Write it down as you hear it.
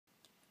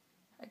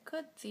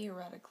could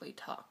theoretically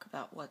talk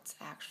about what's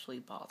actually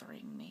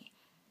bothering me.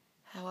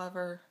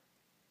 However,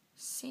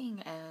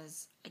 seeing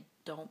as I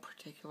don't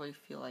particularly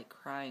feel like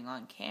crying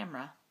on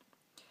camera,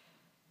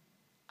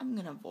 I'm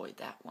gonna avoid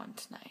that one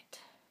tonight.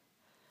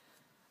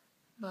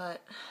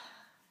 But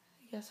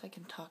I guess I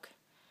can talk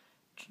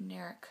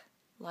generic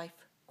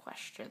life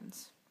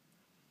questions.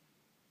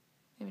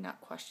 Maybe not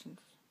questions,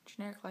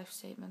 generic life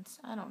statements.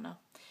 I don't know.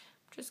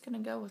 I'm just gonna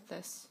go with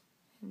this,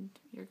 and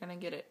you're gonna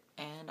get it,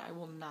 and I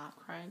will not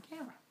cry on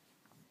camera.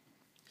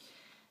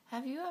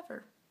 Have you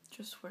ever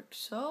just worked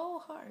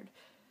so hard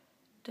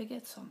to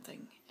get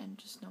something, and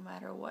just no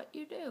matter what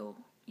you do,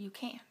 you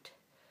can't?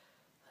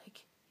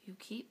 Like, you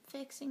keep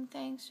fixing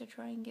things to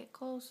try and get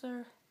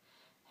closer,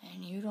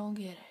 and you don't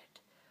get it.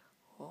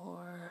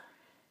 Or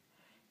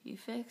you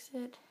fix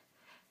it,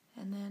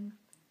 and then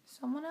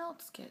someone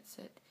else gets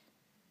it,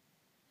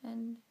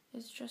 and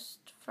it's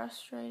just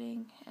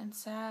frustrating and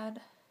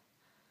sad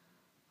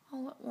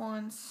all at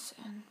once,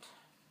 and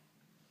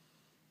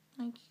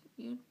like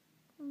you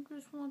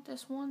just want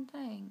this one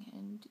thing,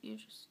 and you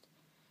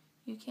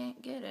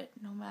can't get it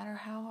no matter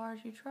how hard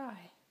you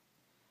try.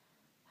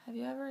 Have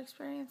you ever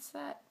experienced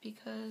that?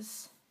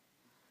 Because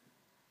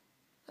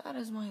that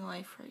is my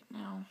life right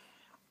now,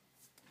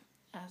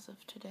 as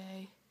of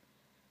today,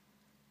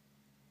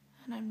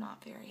 and I'm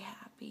not very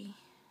happy.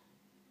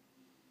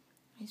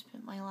 I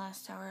spent my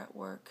last hour at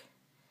work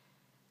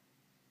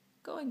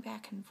going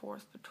back and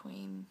forth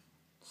between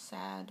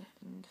sad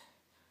and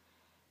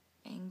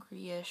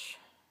angry-ish.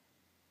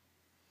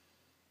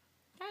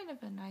 Kind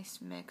of a nice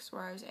mix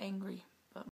where I was angry